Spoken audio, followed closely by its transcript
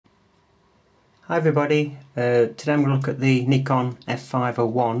Hi everybody, today I'm going to look at the Nikon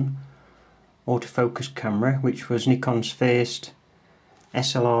F501 autofocus camera, which was Nikon's first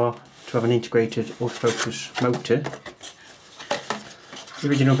SLR to have an integrated autofocus motor. The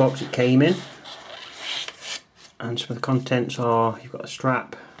original box it came in, and some of the contents are, you've got a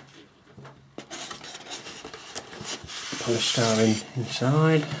strap, polystyrene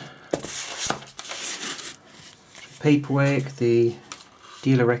inside, some paperwork, the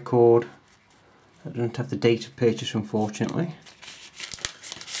dealer record. That doesn't have the date of purchase, unfortunately,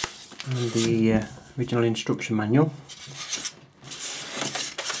 and the original instruction manual.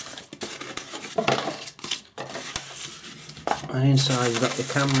 And inside you've got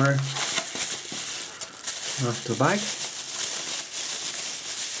the camera, nice little bag.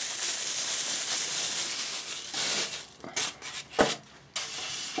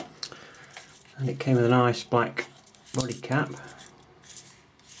 And it came with a nice black body cap.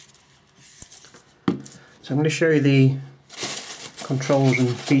 So I'm going to show you the controls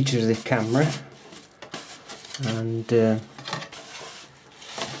and features of this camera and the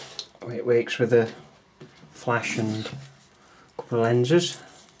way it works with a flash and a couple of lenses.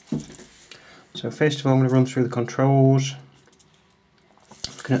 So first of all I'm going to run through the controls.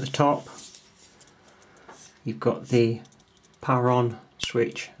 Looking at the top, you've got the power on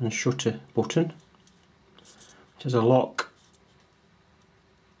switch and shutter button, which has a lock,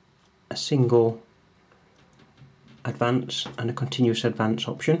 a single advance and a continuous advance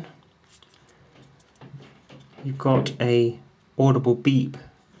option. You've got a audible beep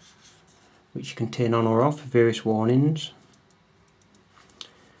which you can turn on or off for various warnings.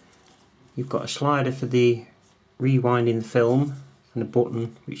 You've got a slider for the rewinding the film and a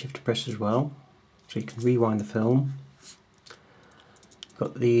button which you have to press as well, so you can rewind the film. You've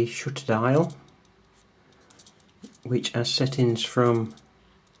got the shutter dial which has settings from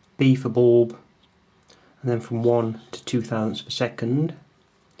B for bulb and then from 1 to 2 thousandths per second.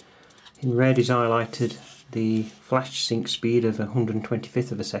 In red is highlighted the flash sync speed of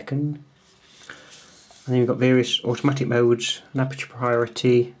 125th of a second. And then you've got various automatic modes, an aperture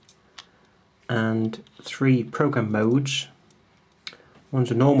priority, and 3 program modes. One's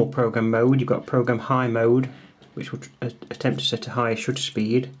a normal program mode, you've got program high mode, which will attempt to set a higher shutter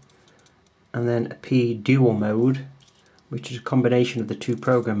speed, and then a P dual mode, which is a combination of the 2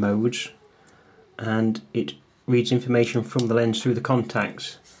 program modes, and it reads information from the lens through the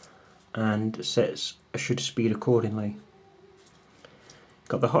contacts and sets a shutter speed accordingly.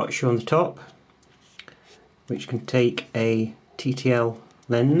 Got the hot shoe on the top, which can take a TTL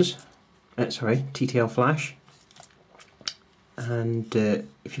lens, TTL flash, and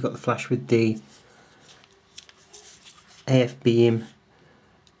if you've got the flash with the AF beam,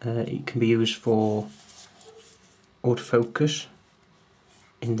 it can be used for autofocus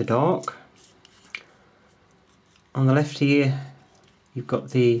in the dark. On the left here you've got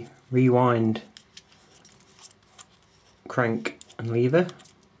the rewind crank and lever.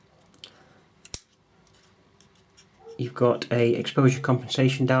 You've got a exposure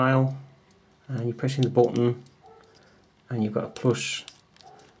compensation dial, and you're pressing the button and you've got a plus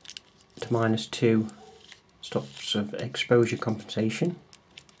to -2 stops of exposure compensation.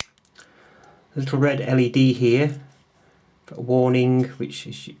 There's a little red LED here for a warning which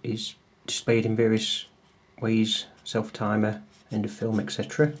is displayed in various ways, self-timer, end of film,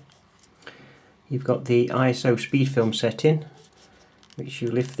 etc. You've got the ISO speed film setting, which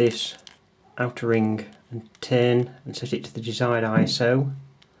you lift this outer ring and turn and set it to the desired ISO,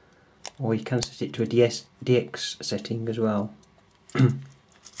 or you can set it to a DX setting as well. The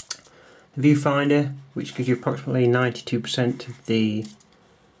viewfinder, which gives you approximately 92% of the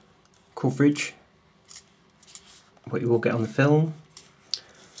coverage what you will get on the film.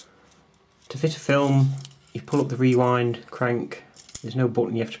 To fit a film, you pull up the rewind crank. There's no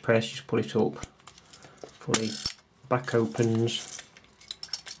button you have to press, you just pull it up. Fully back opens,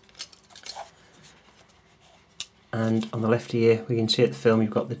 and on the left here we can see at the film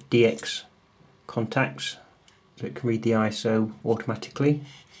you've got the DX contacts, so it can read the ISO automatically.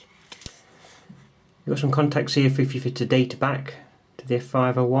 You've got some contacts here for if you fit a data back to the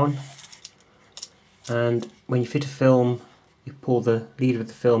F501, and when you fit a film you pull the leader of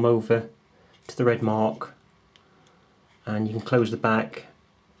the film over to the red mark and you can close the back,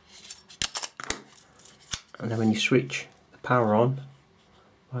 and then when you switch the power on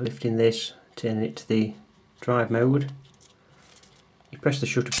by lifting this, turning it to the drive mode, you press the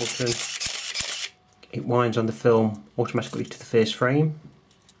shutter button, it winds on the film automatically to the first frame,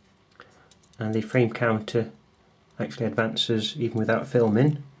 and the frame counter actually advances even without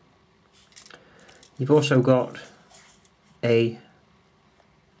filming. You've also got a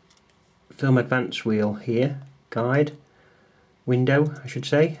film advance wheel here, guide, window I should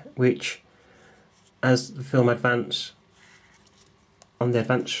say, which as the film advance on the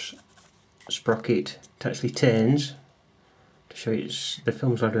advance sprocket it actually turns to show you the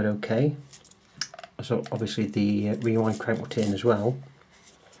film's loaded okay. So obviously the rewind crank will turn as well.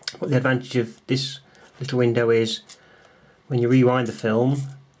 But the advantage of this little window is when you rewind the film,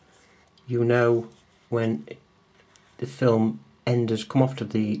 you know when the film end has come off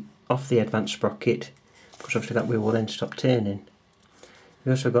the advance sprocket, because obviously that wheel will then stop turning.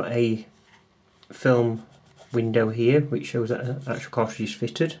 We've also got a film window here which shows that an actual cartridge is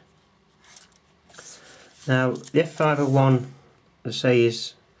fitted. Now the F501, as I say,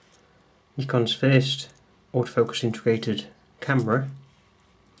 is Nikon's first autofocus integrated camera.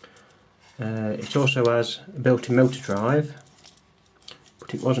 It also has a built-in motor drive,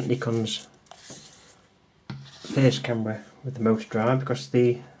 but it wasn't Nikon's first camera with the motor drive, because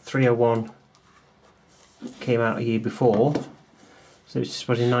the 301 came out a year before. So this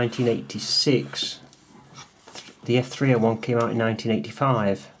was in 1986. The F301 came out in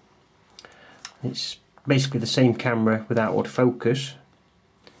 1985. It's basically the same camera without autofocus,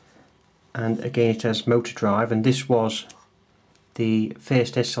 and again it has motor drive, and this was the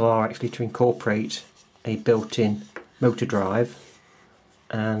first SLR actually to incorporate a built-in motor drive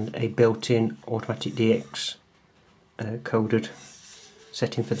and a built-in automatic DX coded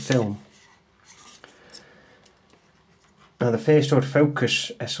setting for the film. Now the first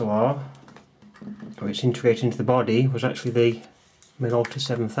autofocus SLR, which integrated into the body, was actually the Minolta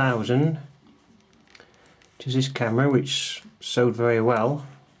 7000, which is this camera, which sold very well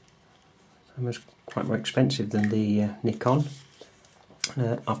and was quite more expensive than the Nikon.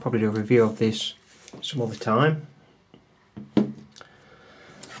 I'll probably do a review of this some other time.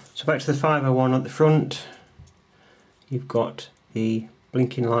 So back to the 501 at the front, you've got the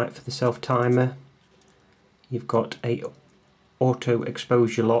blinking light for the self timer, you've got a auto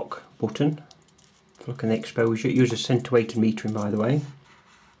exposure lock button for looking at the exposure. It uses center weighted metering, by the way.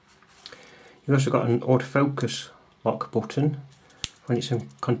 You've also got an autofocus lock button when it's in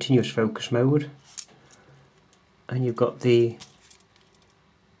continuous focus mode, and you've got the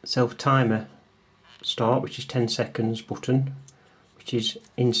self timer start, which is 10 seconds button, which is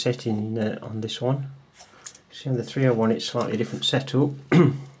inset in on this one. See, on the 301 it's slightly different setup.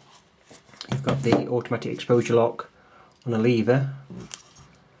 You've got the automatic exposure lock on a lever,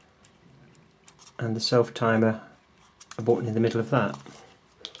 and the self timer a button in the middle of that.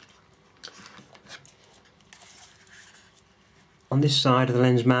 On this side of the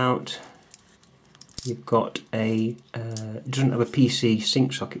lens mount, you've got a it doesn't have a PC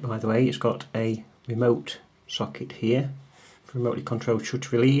sync socket, by the way. It's got a remote socket here for remotely controlled shutter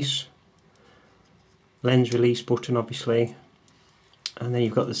release, lens release button obviously, and then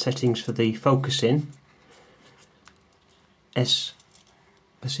you've got the settings for the focusing. S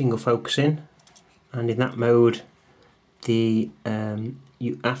for single focusing, and in that mode you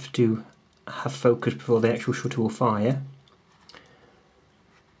have to have focus before the actual shutter will fire.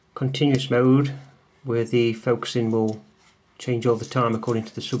 Continuous mode, where the focusing will change all the time according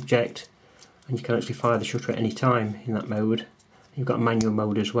to the subject, and you can actually fire the shutter at any time in that mode. You've got a manual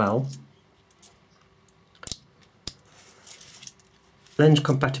mode as well. Lens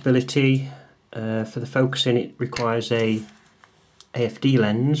compatibility, for the focusing it requires a AFD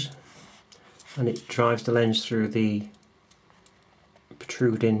lens, and it drives the lens through the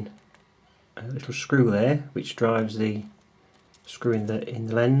protruding little screw there, which drives the screw in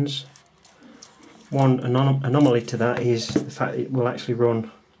the lens. One anomaly to that is the fact that it will actually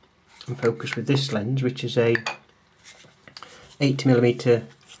run and focus with this lens, which is a 80mm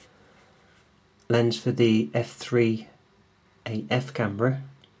lens for the F3 AF camera,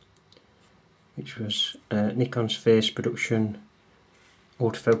 which was Nikon's first production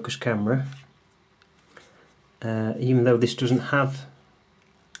autofocus camera. Even though this doesn't have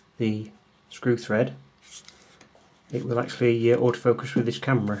the screw thread, it will actually autofocus with this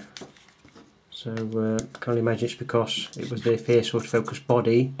camera. So I can only imagine it's because it was their first autofocus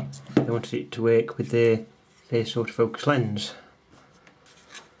body, they wanted it to work with their first autofocus lens.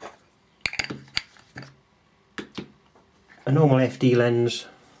 A normal FD lens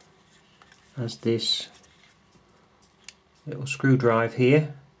has this little screw drive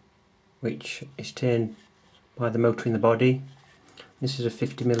here, which is turned by the motor in the body. This is a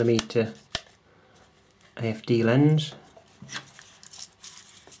 50mm AFD lens,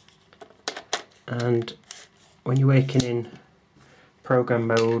 and when you're working in program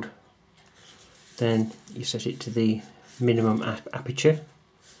mode, then you set it to the minimum aperture,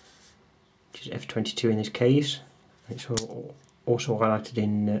 which is f/22 in this case. It's also highlighted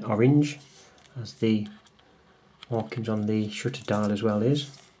in orange, as the markings on the shutter dial as well is.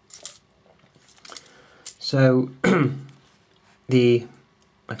 So like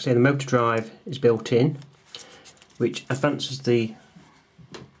I say, the motor drive is built in, which advances the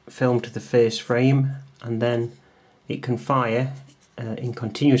film to the first frame, and then it can fire in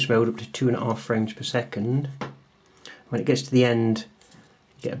continuous mode up to 2.5 frames per second. When it gets to the end,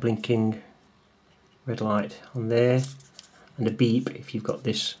 you get a blinking red light on there and a beep if you've got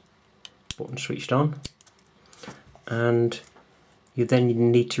this button switched on, and you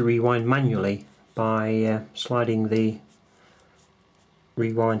then need to rewind manually by sliding the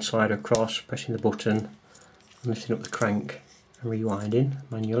rewind slider across, pressing the button and lifting up the crank and rewinding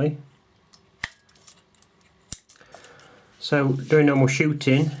manually. So during normal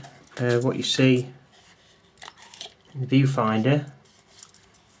shooting, what you see in the viewfinder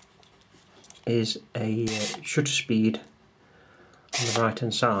is a shutter speed on the right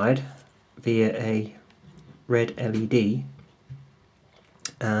hand side via a red LED,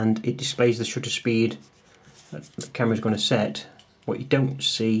 and it displays the shutter speed that the camera is going to set. What you don't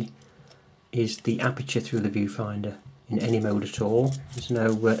see is the aperture through the viewfinder in any mode at all. There's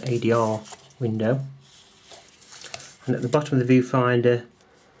no ADR window. And at the bottom of the viewfinder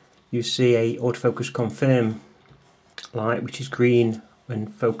you see a autofocus confirm light, which is green when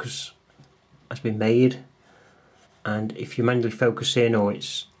focus has been made, and if you manually focus in or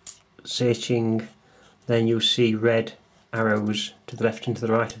it's searching, then you'll see red arrows to the left and to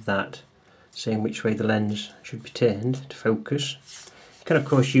the right of that saying which way the lens should be turned to focus. You can of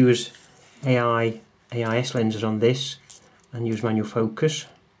course use AIS lenses on this and use manual focus.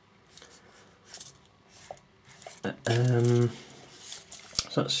 So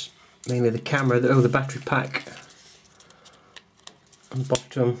that's mainly the camera. The battery pack on the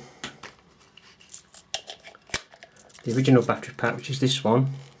bottom, the original battery pack, which is this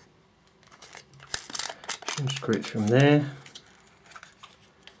one. Unscrew it from there,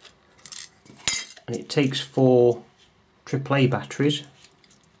 and it takes 4 AAA batteries,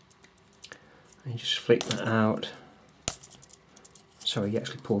 and you just flick that out. Sorry, you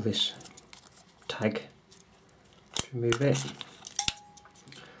actually pull this tag to remove it.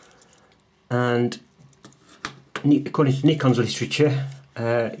 And according to Nikon's literature,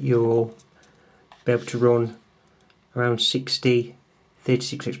 you'll be able to run around 60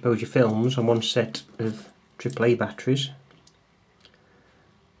 36 exposure films on one set of AAA batteries,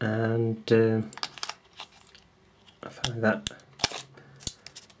 and I find that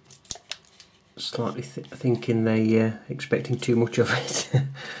slightly thinking they expecting too much of it.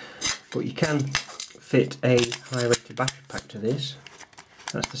 But you can fit a high rated battery pack to this.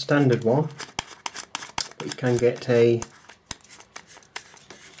 That's the standard one, but you can get a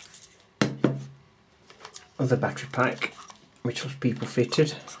other battery pack which has people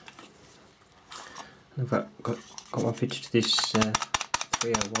fitted. I've got one fitted to this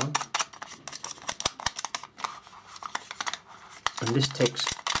 301, and this takes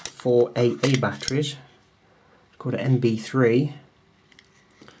 4 AA batteries. It's called an MB3,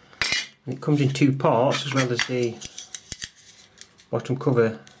 and it comes in 2 parts, as well as the bottom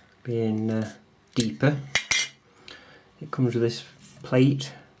cover being deeper. It comes with this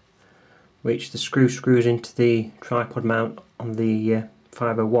plate which the screws into the tripod mount on the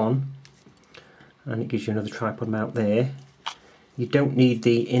 501, and it gives you another tripod mount there. You don't need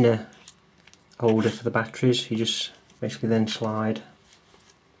the inner holder for the batteries, you just basically then slide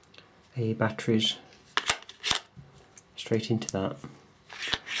the batteries straight into that.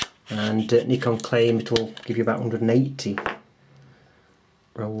 And Nikon claim it will give you about 180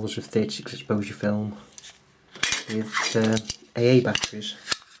 rolls of 36 exposure film with AA batteries.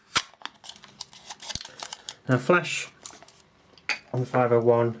 Now, flash on the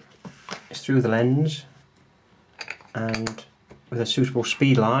 501 is through the lens, and with a suitable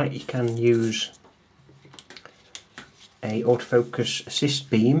speed light you can use a autofocus assist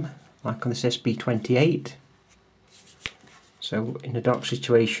beam like on this SB28. So in a dark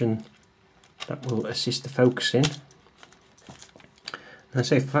situation that will assist the focusing. And I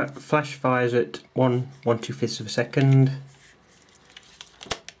say flash fires at 1/1/2 of a second.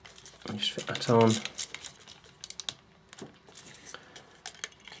 I'll just fit that on.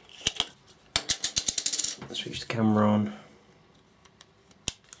 Switch the camera on,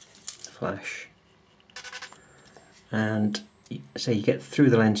 flash, and say you get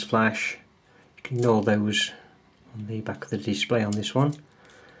through the lens flash. You can ignore those on the back of the display on this one,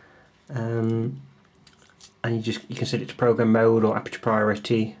 and you can set it to program mode or aperture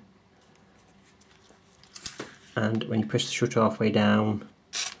priority, and when you press the shutter halfway down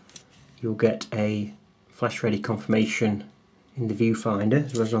you'll get a flash ready confirmation in the viewfinder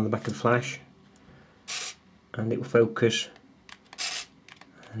as well as on the back of the flash, and it will focus,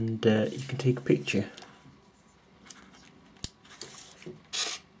 and you can take a picture.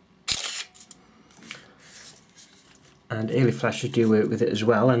 And early flashes do work with it as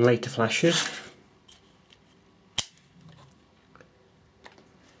well, and later flashes.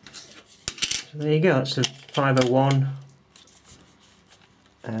 So there you go, that's the 501.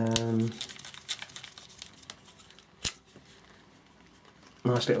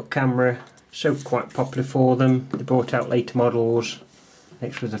 Nice little camera, so quite popular for them. They brought out later models.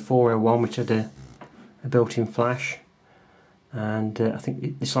 Next was the 401, which had a built-in flash, and I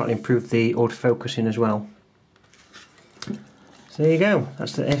think they slightly improved the autofocusing as well. So there you go,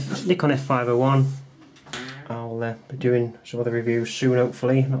 that's the Nikon F501. I'll be doing some other reviews soon,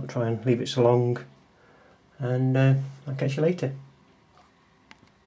 hopefully, not try and leave it so long, and I'll catch you later.